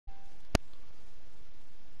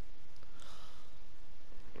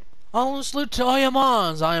All salute to all your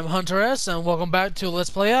mons. I am Hunter S, and welcome back to Let's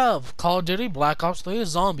Play of Call of Duty Black Ops 3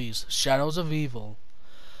 Zombies, Shadows of Evil.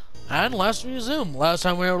 And last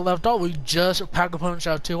time we left off, we just pack-a-punch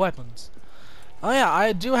out 2 weapons. Oh yeah,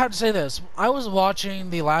 I do have to say this. I was watching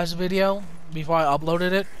the last video before I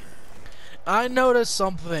uploaded it. I noticed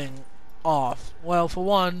something off. Well, for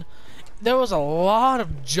one, there was a lot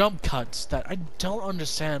of jump cuts that I don't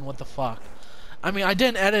understand what the fuck. I mean, I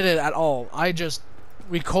didn't edit it at all. I just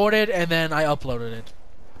recorded and then I uploaded it.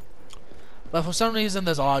 But for some reason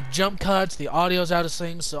there's a lot of jump cuts, the audio's out of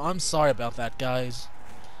sync, so I'm sorry about that, guys.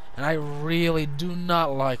 And I really do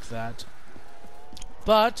not like that.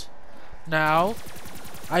 But now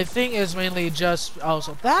I think it's mainly just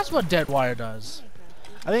also that's what Deadwire does.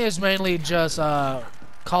 I think it's mainly just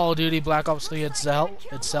Call of Duty Black Ops 3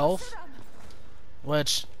 itself,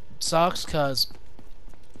 which sucks because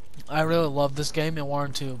I really love this game and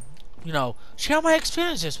wanted to, you know, share my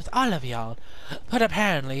experiences with all of y'all. But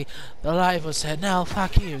apparently, the live said, no,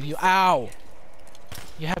 fuck you, ow!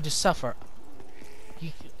 You have to suffer.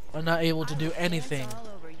 You are not able to do anything.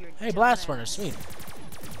 Hey, blast furnace, sweet.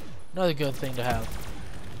 Another good thing to have.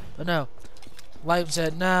 But no, live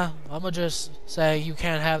said, nah, I'm gonna just say you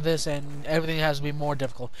can't have this and everything has to be more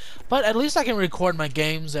difficult. But at least I can record my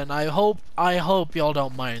games, and I hope y'all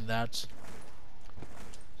don't mind that.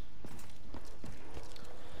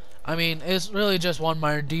 I mean, it's really just one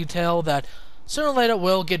minor detail that sooner or later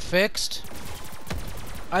will get fixed.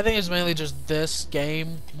 I think it's mainly just this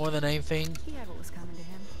game more than anything.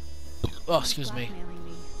 Oh, excuse me.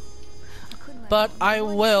 But I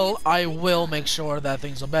will make sure that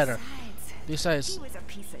things are better. Besides,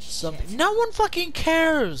 no one fucking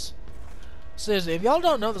cares. Seriously, if y'all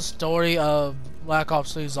don't know the story of Black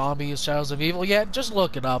Ops 3 Zombies, Shadows of Evil yet, just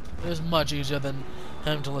look it up. It's much easier than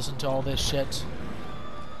having to listen to all this shit.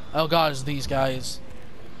 Oh god, it's these guys.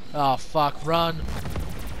 Oh fuck, run.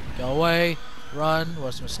 Go away. Run.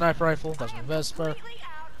 Where's my sniper rifle? That's my Vesper.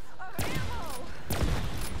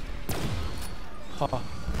 Huh.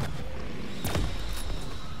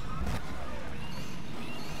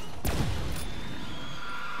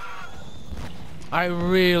 I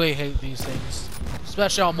really hate these things.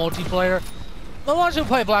 Especially on multiplayer. The ones who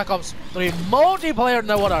play Black Ops 3 multiplayer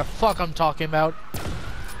know what the fuck I'm talking about.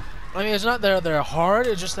 I mean, it's not that they're hard,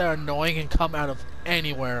 it's just they're annoying and come out of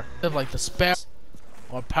anywhere. They have like the spare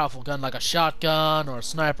or a powerful gun like a shotgun or a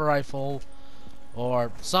sniper rifle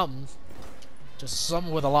or something. Just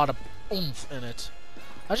something with a lot of oomph in it.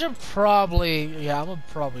 I should probably, yeah, I'm gonna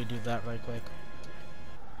probably do that right quick.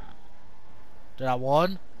 Did I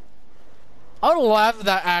won? I would laugh if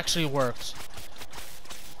that actually worked.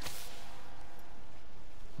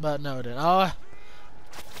 But no, it didn't. Oh,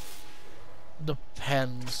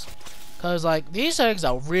 depends. Cause like these things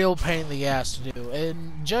are a real pain in the ass to do,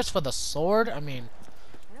 and just for the sword, I mean,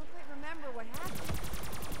 I don't quite remember what happened.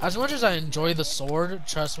 As much as I enjoy the sword,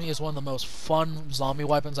 trust me, it's one of the most fun zombie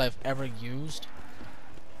weapons I've ever used.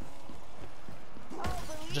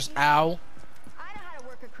 Just ow. I know how to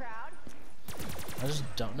work a crowd. I just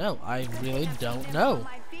don't know. I really don't know.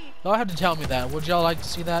 Y'all have to tell me that. Would y'all like to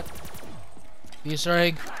see that? Easter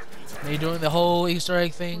egg? Me doing the whole Easter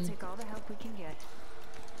egg thing? We'll take all the help we can get.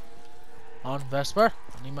 On Vesper.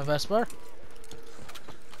 I need my Vesper.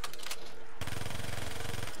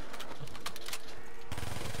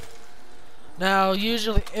 Now,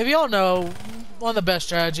 usually, if y'all know, one of the best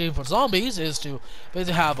strategies for zombies is to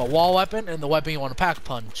basically have a wall weapon and the weapon you want to pack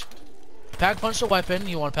punch. Pack punch the weapon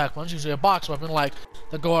you want to pack punch, usually a box weapon like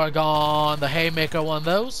the Gorgon, the Haymaker, one of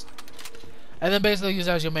those. And then basically use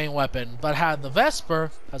that as your main weapon. But have the Vesper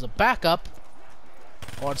as a backup,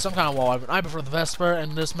 or some kind of wall weapon. I prefer the Vesper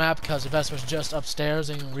in this map because the Vesper's just upstairs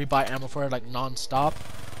and you can rebuy ammo for it like non-stop.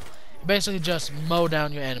 You basically just mow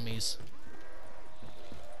down your enemies.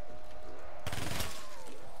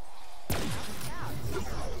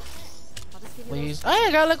 Please. Hey,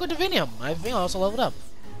 I got liquid divinium. I think I also leveled up.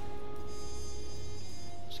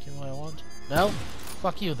 Just give me what I want. No?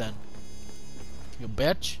 Fuck you then. You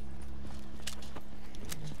bitch.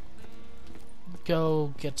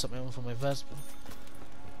 Go get some ammo for my Vespa.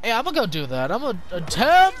 Yeah, I'm gonna go do that. I'm gonna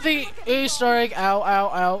attempt the Easter egg. Ow, ow,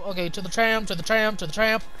 ow. Okay, to the tram, to the tram, to the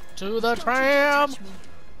tram, to the tram.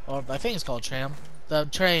 Or I think it's called tram. The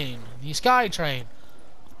train. The sky train.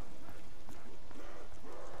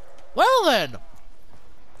 Well then,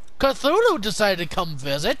 Cthulhu decided to come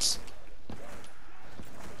visit.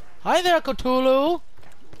 Hi there, Cthulhu.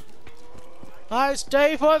 Nice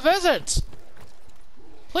day for a visit.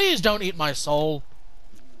 Please don't eat my soul.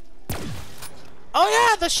 Oh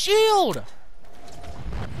yeah, the shield!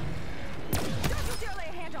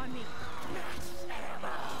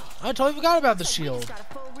 I totally forgot about the Looks like we shield. just got a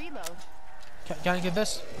full reload. Can I get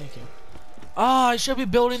this? Thank you. Ah, I should be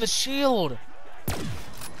building the shield. Oh,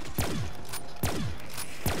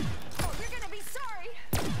 you're gonna be sorry.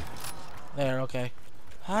 There, okay.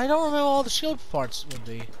 I don't remember all the shield parts would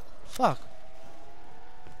be. Fuck.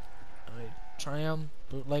 Alright, Triumph,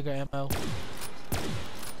 bootlegger ammo.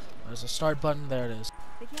 There's a start button, there it is.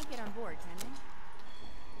 They can't get on board, can they?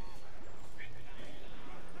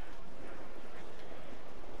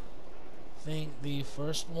 I think the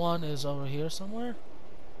first one is over here somewhere.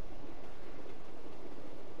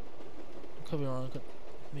 Could be wrong, could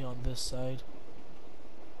be on this side.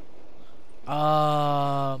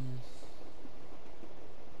 I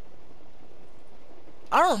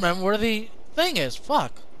don't remember where the thing is.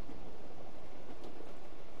 Fuck.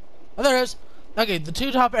 Oh, there it is. Okay, the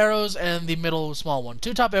two top arrows and the middle small one.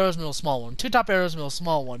 Two top arrows, middle small one. Two top arrows, middle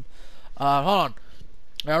small one. Hold on.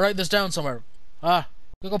 I'll write this down somewhere.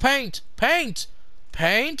 Google paint. Paint.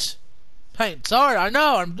 Paint. Paint. Sorry, I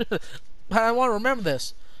know. I want to remember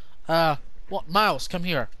this. What? Mouse, come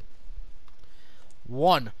here.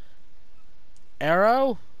 One.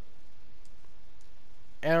 Arrow.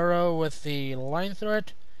 Arrow with the line through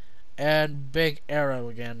it. And big arrow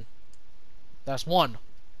again. That's one.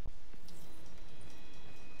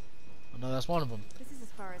 Oh, no, that's one of them. This is as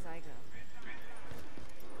far as I go.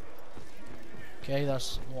 Okay,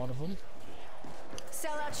 that's one of them.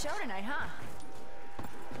 Sellout show tonight, huh?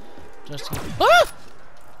 Just ah!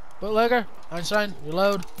 Bootlegger, Einstein,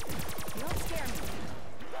 reload. You don't scare me.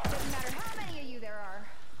 Doesn't matter how many of you there are.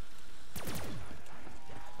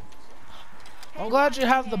 I'm glad you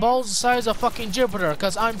have the balls the size of fucking Jupiter,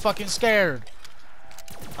 cause I'm fucking scared.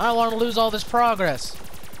 I don't want to lose all this progress.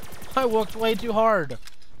 I worked way too hard.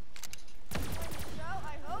 So,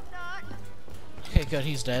 I hope not. Okay, good,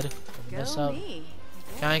 he's dead. Open this Go up. me.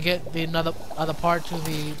 Can I get the other part to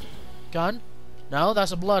the gun? No,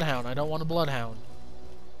 that's a bloodhound. I don't want a bloodhound.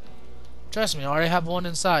 Trust me, I already have one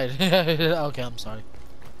inside. Okay, I'm sorry.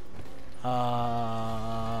 Haha!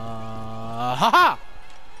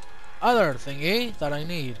 Other thingy that I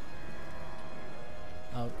need.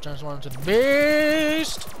 Transform into the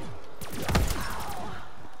beast.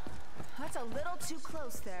 That's a little too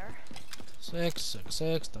close there.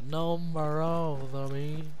 666, the number of the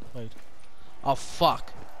beast. Wait. Oh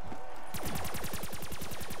fuck.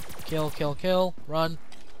 Kill, kill, kill. Run.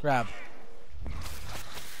 Grab.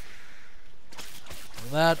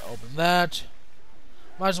 Open that. Open that.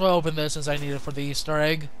 Might as well open this since I need it for the Easter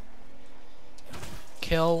egg.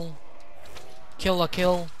 Kill. Kill a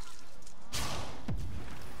kill.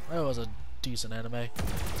 That was a decent anime.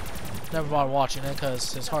 Never bothered watching it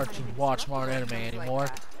because it's hard to watch modern anime anymore.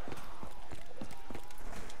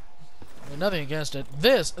 I mean, nothing against it.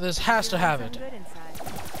 This has to have it. Good inside.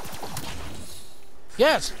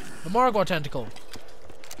 Yes! The Margwa tentacle.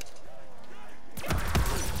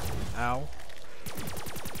 Ow.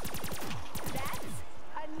 That's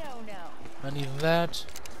a no-no. I need that.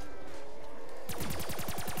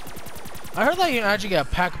 I heard that you can actually get a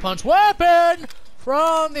pack-a-punch weapon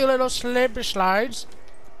from the little slippery slides.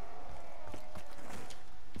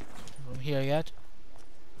 From here yet?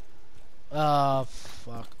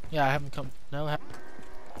 Fuck. Yeah, I haven't come. No.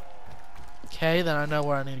 Okay, then I know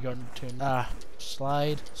where I need to go to.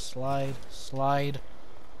 Slide, slide, slide.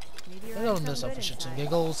 Maybe I'm doing this up for shits and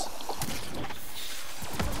giggles.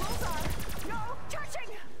 The rules are no touching.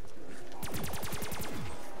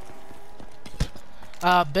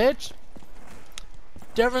 Bitch.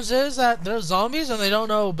 Difference is that they're zombies and they don't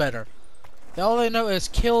know better. All they know is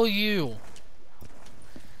kill you.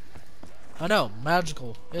 I know,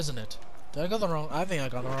 magical, isn't it? Did I go the wrong? I think I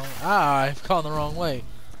got the wrong. I've gone the wrong way.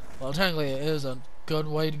 Well, technically, it is a good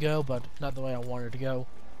way to go, but not the way I wanted to go.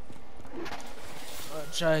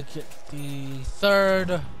 Try to get the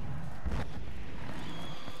third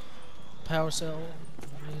power cell.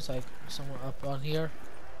 He's like somewhere up on here.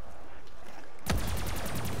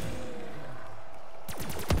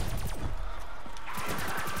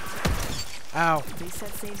 Ow.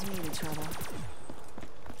 Reset saves me the trouble.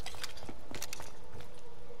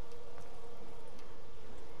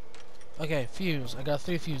 Okay, fuse. I got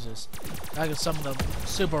 3 fuses. I got some of the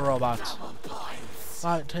super robots.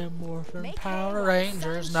 Fight Tim Morphin Make Power hay while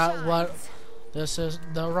Rangers, sun not shines. what. This is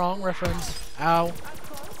the wrong reference. Ow. Up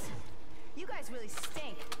close? You guys really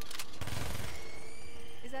stink.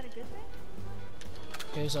 Is that a good thing?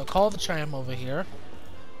 Okay, so call the tram over here.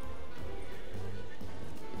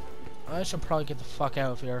 I should probably get the fuck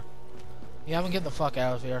out of here. Yeah, I'm gonna get the fuck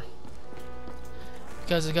out of here.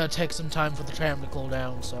 Because it's gonna take some time for the tram to cool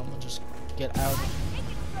down, so I'm gonna just get out.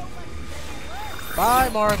 Bye,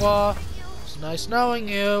 Margwa. It's nice knowing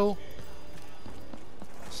you.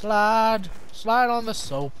 Slide. Slide on the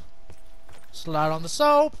soap. Slide on the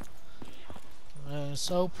soap.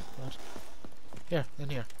 Soap. What? Here, in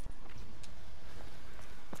here.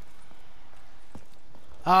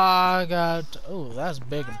 I got. Oh, that's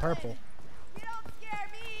big and purple. You don't scare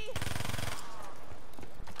me.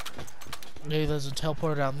 Maybe there's a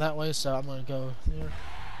teleporter down that way, so I'm gonna go here.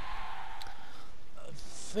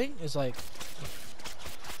 Thing is like.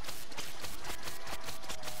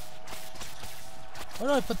 Where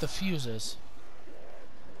do I put the fuses?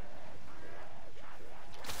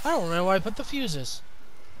 I don't remember where I put the fuses.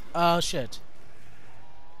 Oh shit.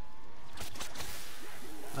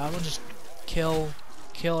 I'm gonna just kill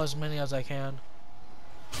as many as I can.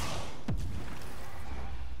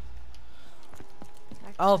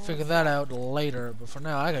 I'll figure that out later, but for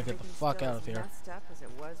now I gotta get the fuck out of here.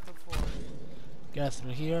 Get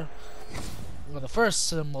through here. With the first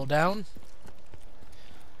symbol down.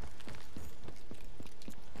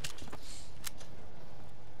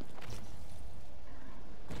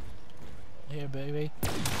 Here, baby. You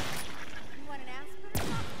want an aspirin or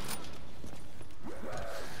something?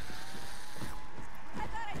 I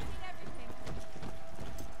thought I'd seen everything.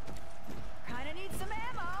 Kinda need some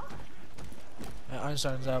ammo. Yeah,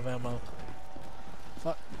 Einstein's out of ammo.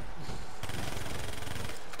 Fuck.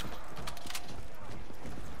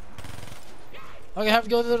 Okay, have to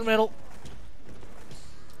go through the middle.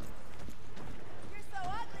 You're so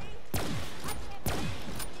ugly. I can't believe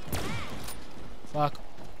you did that. Fuck.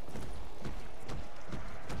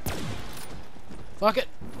 Fuck it.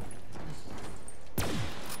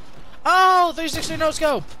 Oh, 360 no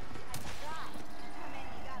scope.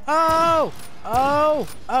 Oh, oh,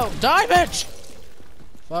 oh, die, bitch.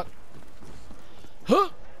 Fuck. Huh.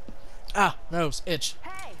 Ah, nose, itch.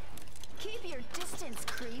 Hey, keep your distance,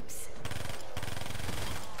 creeps.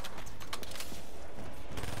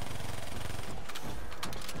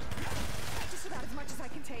 Just about as much as I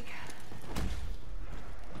can take.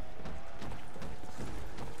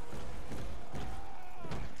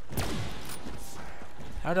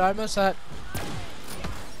 How did I miss that?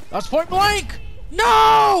 That's point blank!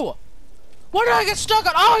 No! Why did I get stuck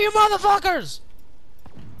on? Oh, you motherfuckers!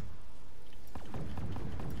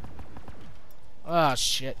 Ah,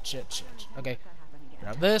 shit, shit, shit. Okay.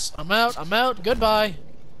 Grab this. I'm out. I'm out. Goodbye.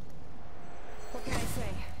 What can I say?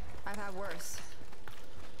 I've had worse.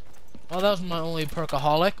 Well, that was my only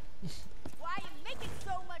perkaholic. Why are you making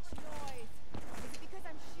so much noise? Is it because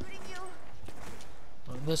I'm shooting you?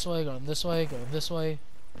 Going this way, going this way, going this way.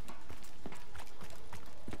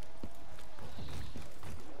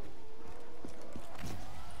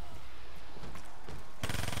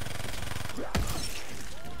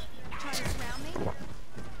 Trying to surround me?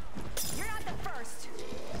 You're not the first.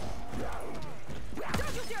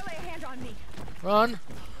 Don't you dare lay a hand on me. Run.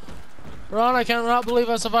 Run, I cannot believe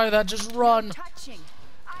I survived that. Just run. No touching.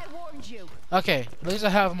 I warned you. Okay, at least I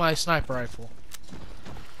have my sniper rifle.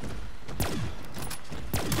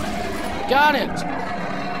 Got it!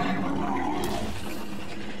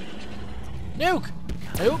 Nuke!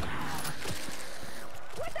 Nuke!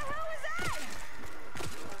 What the hell was that?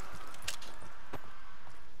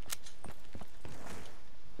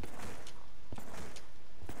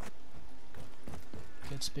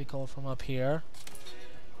 Get speak all from up here.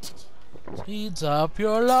 Speeds up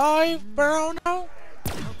your life, Bruno! I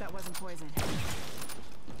hope that wasn't poison.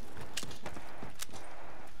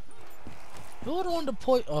 Who would want to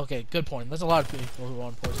poison? Okay, good point. There's a lot of people who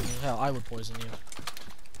want to poison you. Hell, I would poison you.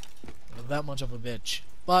 I'm that much of a bitch.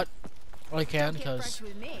 But, I can, Get because, fresh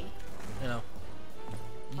with me. you know.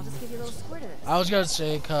 I'll just give you a little squirt of this. I was gonna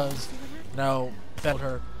say, because, no, that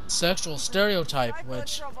her sexual stereotype,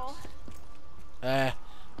 which,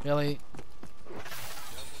 really,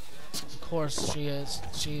 of course she is.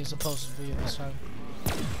 She's supposed to be this time.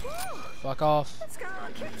 Fuck off. It's got a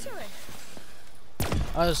little kick to it.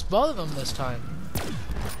 It's both of them this time.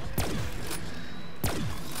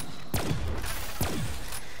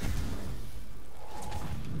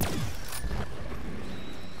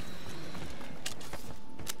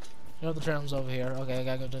 You know the tram's over here. Okay, I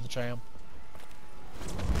gotta go to the tram.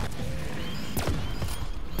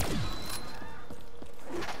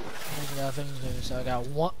 I got things to do, so I got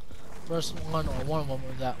one. First one, or one of them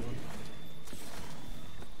was that one.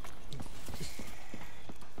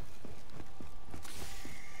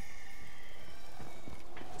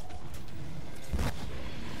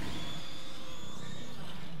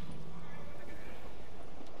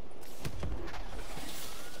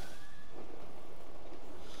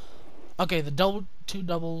 Okay, the two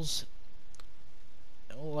doubles,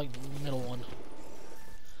 like the middle one.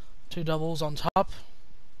 Two doubles on top.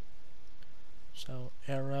 So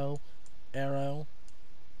arrow, arrow,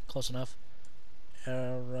 Close enough.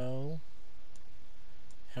 Arrow.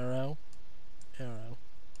 Arrow. Arrow.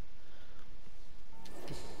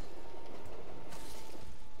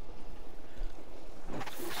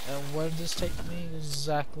 And where did this take me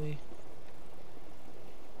exactly?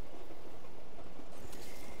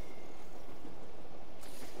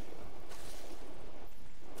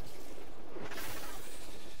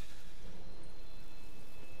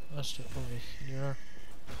 Let's do it over here.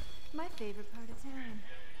 My favorite part of town.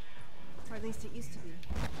 Or at least it used to be.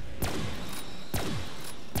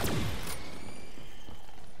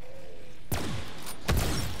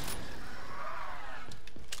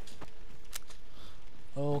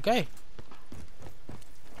 Okay.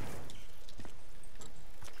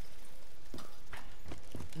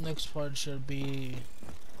 Next part should be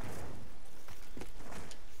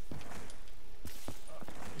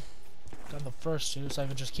done the first two, so I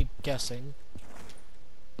can just keep guessing.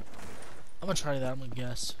 I'm gonna try that. I'm gonna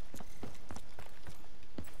guess.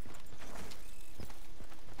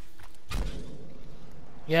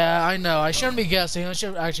 Yeah, I know. I shouldn't be guessing. I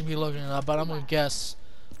should actually be looking it up, but I'm gonna guess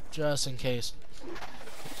just in case.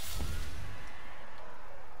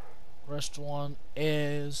 First one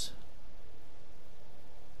is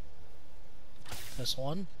this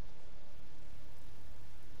one.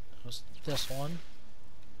 It was this one.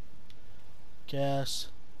 Guess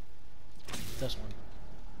this one.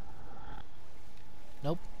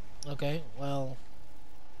 Nope. Okay, well.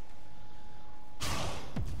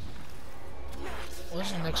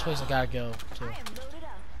 What's the next place I gotta go to?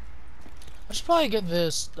 I should probably get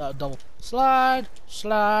this double slide,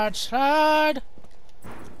 slide, slide.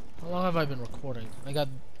 How long have I been recording? I got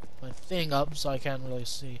my thing up so I can't really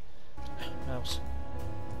see. Mouse.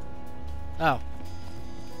 Ow.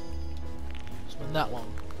 It's been that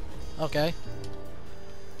long. Okay.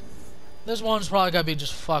 This one's probably gonna be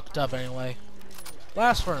just fucked up anyway.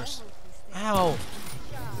 Blast first. Ow.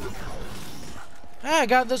 Hey, I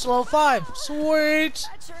got this level 5. Sweet.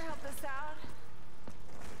 That sure helped us out.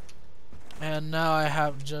 And now I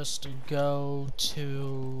have just to go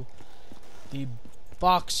to the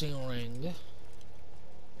boxing ring.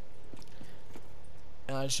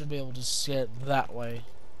 And I should be able to see it that way.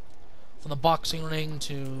 From the boxing ring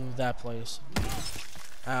to that place.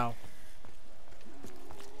 Ow.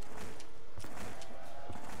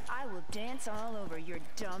 I will dance all over your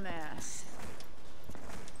dumb ass.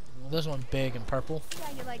 This one big and purple.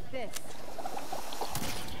 Yeah, you like this.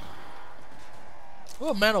 Ooh,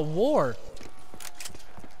 a man of war.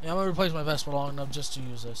 Yeah, I'm gonna replace my vest for long enough just to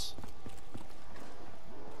use this.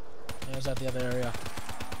 Yeah, it's at the other area.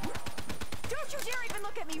 Don't you dare even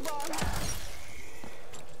look at me wrong.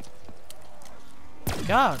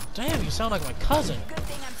 God damn, you sound like my cousin. Good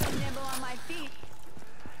thing I'm so nimble on my feet.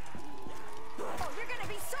 Oh, you're gonna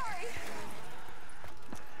be sorry.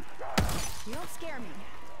 You don't scare me.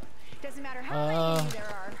 Doesn't matter how many of you there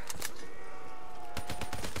are.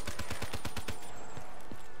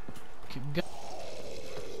 Keep going.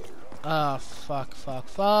 Ah, fuck, fuck,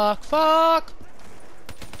 fuck, fuck!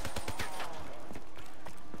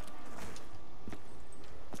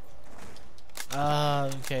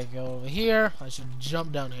 Okay, go over here. I should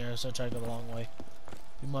jump down here, so I try to go the long way.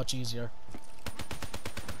 Be much easier.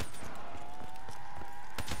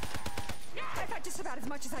 I've had just about as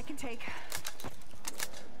much as I can take.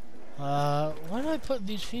 Where do I put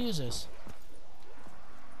these fuses?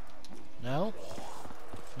 No?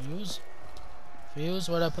 Fuse? Fuse?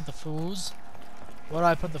 Where do I put the fuse? Where do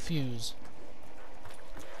I put the fuse?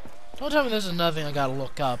 Don't tell me this is nothing I gotta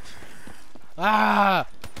look up. Ah!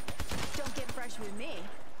 Don't get fresh with me.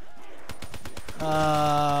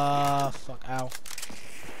 Fuck, ow.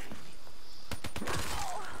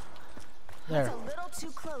 There. That's a little too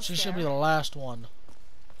close. She should be the last one.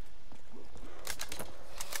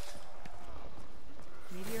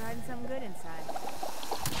 Maybe you're hiding something good inside.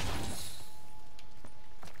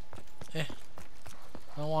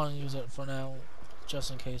 I don't want to use it for now,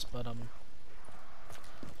 just in case, but,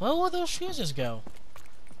 well, where'd those fuses go?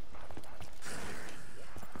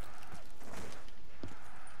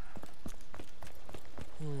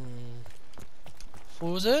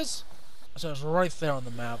 Fuses? So it's right there on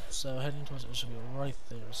the map, so heading towards it should be right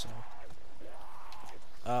there, so.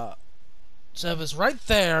 So if it's right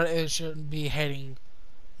there, it shouldn't be heading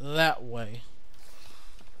that way.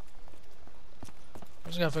 I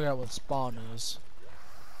just gotta figure out what spawn is.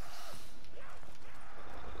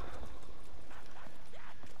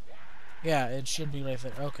 Yeah, it should be right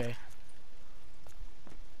there. Okay.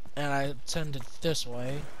 And I tend it this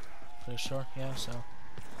way. Pretty sure. Yeah, so.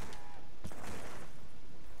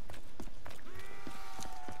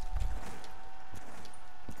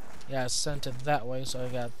 Yeah, I sent it that way, so I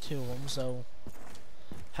got 2 of them. So,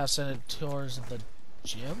 have sent it towards the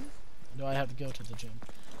gym. Or do I have to go to the gym?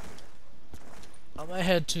 I'm gonna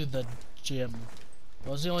head to the gym.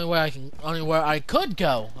 Well, it's the only where I could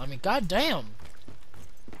go. I mean, goddamn.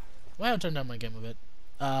 I have to turn down my game a bit.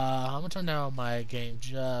 I'm gonna turn down my game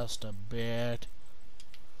just a bit.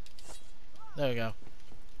 There we go.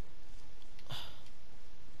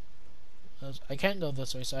 I can't go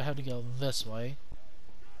this way, so I have to go this way.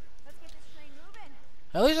 Let's get this train moving.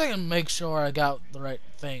 At least I can make sure I got the right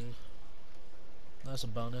thing. That's a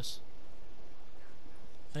bonus.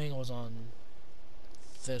 Thing was on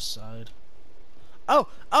this side. Oh!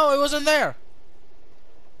 Oh, it wasn't there!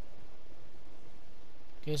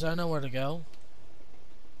 Okay, so I know where to go.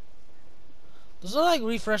 Does it like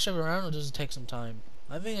refresh every round, or does it take some time?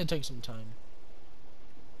 I think it takes some time.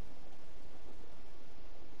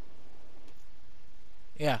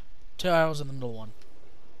 Yeah, 2 arrows in the middle one.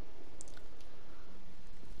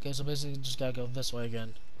 Okay, so basically just gotta go this way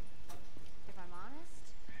again. If I'm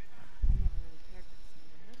honest, I never really cared for this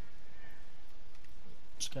neighborhood.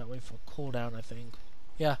 Just gotta wait for cooldown, I think.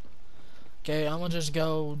 Yeah. Okay, I'm gonna just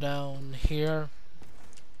go down here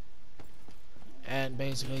and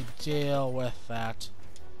basically deal with that.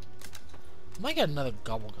 Might get another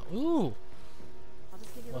gobble gum. Ooh! I'll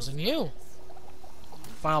just give you Wasn't little you.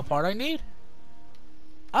 snippets. Final part I need?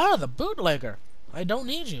 Ah, the bootlegger! I don't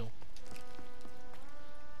need you.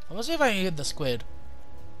 I'm gonna see if I can get the squid.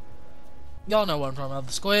 Y'all know what I'm talking about,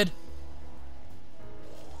 the squid.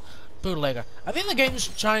 Bootlegger. I think the game's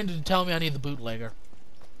trying to tell me I need the bootlegger.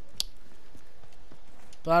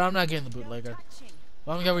 But I'm not getting the bootlegger. Touching. If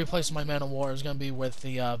I'm gonna replace my Man of War, it's gonna be with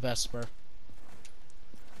the Vesper.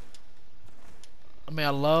 I mean,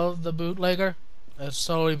 I love the bootlegger. It's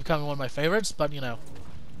slowly becoming one of my favorites, but you know.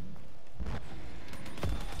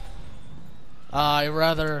 I'd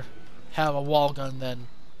rather have a wall gun than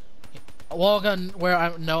a wall gun where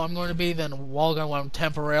I know I'm going to be than a wall gun where I'm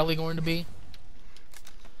temporarily going to be.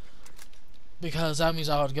 Because that means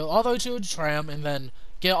I would go all the way to a tram and then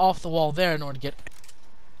get off the wall there in order to get.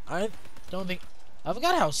 I don't think. I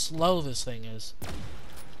forgot how slow this thing is.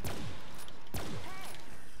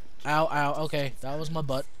 Ow, ow. Okay, that was my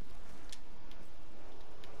butt.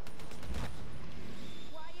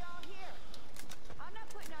 Why y'all here? I'm not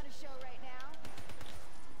putting on a show right now.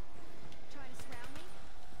 Trying to surround me?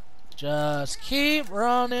 Just keep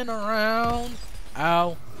running around.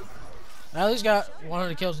 Ow. I at least got one of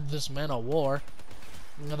the kills with this Man of War.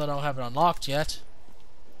 Even though I don't have it unlocked yet.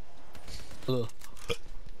 Ugh.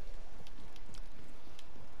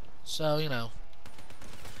 So, you know.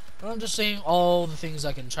 I'm just seeing all the things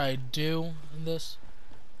I can try to do in this.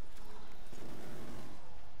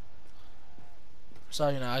 So,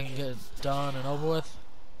 you know, I can get it done and over with.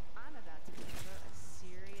 I'm about to give her a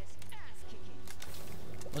serious ass kicking.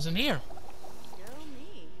 What's in here? Go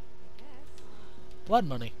me, I guess. Blood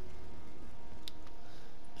money.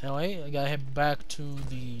 Anyway, I gotta head back to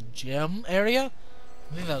the gym area.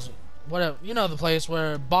 I think that's whatever. You know the place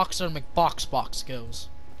where Boxer McBoxbox goes.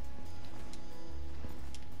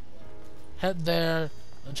 Head there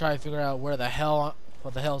and try to figure out what the hell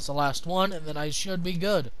is the last one, and then I should be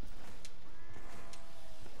good.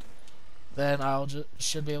 Then I'll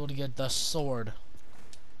should be able to get the sword,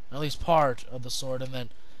 at least part of the sword, and then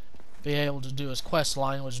be able to do his quest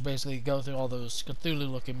line, which is basically go through all those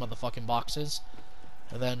Cthulhu-looking motherfucking boxes,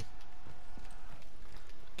 and then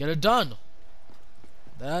get it done.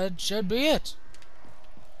 That should be it.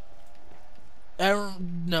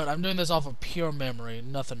 And note, I'm doing this off of pure memory,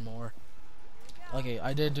 nothing more. Okay,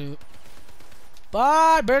 I did do.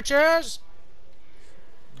 Bye, bitches!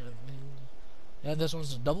 And this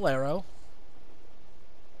one's a double arrow.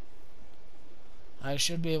 I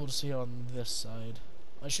should be able to see it on this side.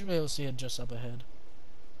 I should be able to see it just up ahead.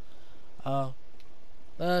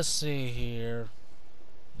 Let's see here.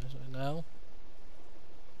 No.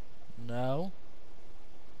 No.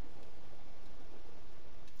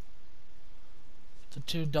 The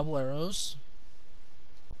 2 double arrows.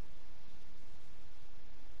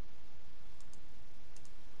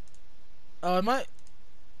 Oh, I might.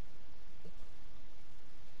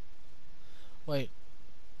 Wait.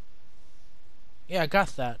 Yeah, I got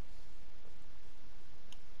that.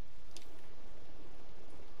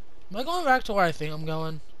 Am I going back to where I think I'm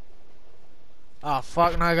going? Oh,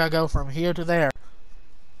 fuck, now I gotta go from here to there.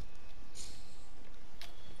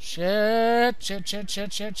 Shit, shit, shit,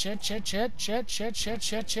 shit, shit, shit, shit, shit, shit, shit, shit,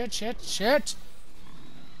 shit, shit, shit, shit.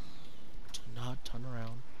 Do not turn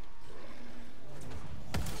around.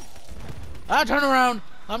 Ah, turn around!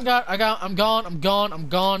 I'm gone, I'm gone, I'm gone. I will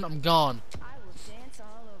dance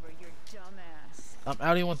all over your dumb ass.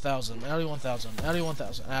 Audi 1000, Audi 1000, Audi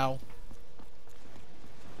 1000. Ow.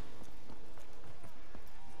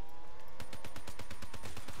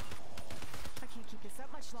 I can't keep this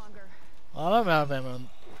up much longer. Well, I'm out of ammo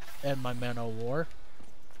in my Man O' War.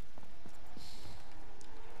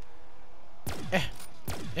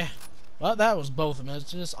 Well, that was both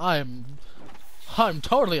misses. I'm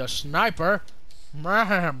totally a sniper.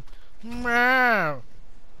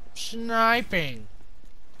 Sniping.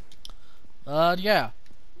 Yeah.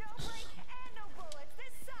 No break and no bullets.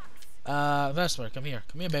 This sucks. Vesper, come here.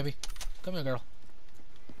 Come here, baby. Come here, girl.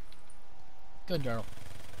 Good girl.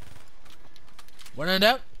 When in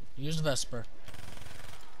doubt, use the Vesper.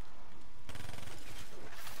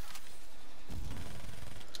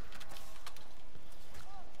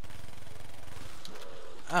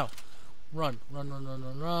 Ow. Run. Run, run, run,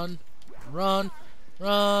 run, run. Run.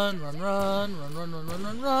 Run, run, run, run, run, run, run,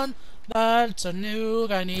 run, run. That's a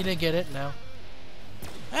nuke. I need to get it now.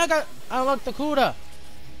 I unlocked the COD.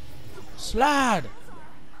 Slide.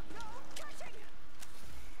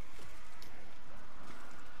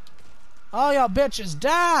 All y'all bitches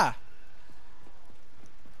die.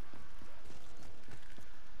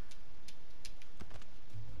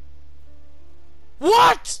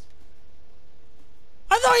 What?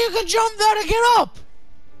 I thought you could jump there to get up.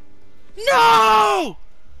 No!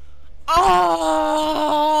 Oh!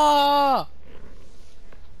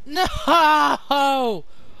 No!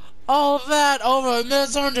 All that over a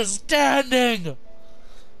misunderstanding.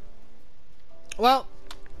 Well,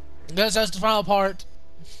 I guess that's the final part.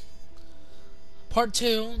 Part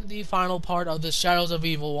 2, the final part of the Shadows of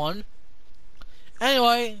Evil one.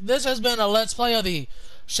 Anyway, this has been a Let's Play of the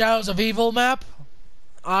Shadows of Evil map.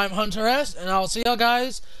 I'm Hunter S, and I'll see you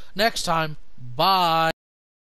guys next time. Bye.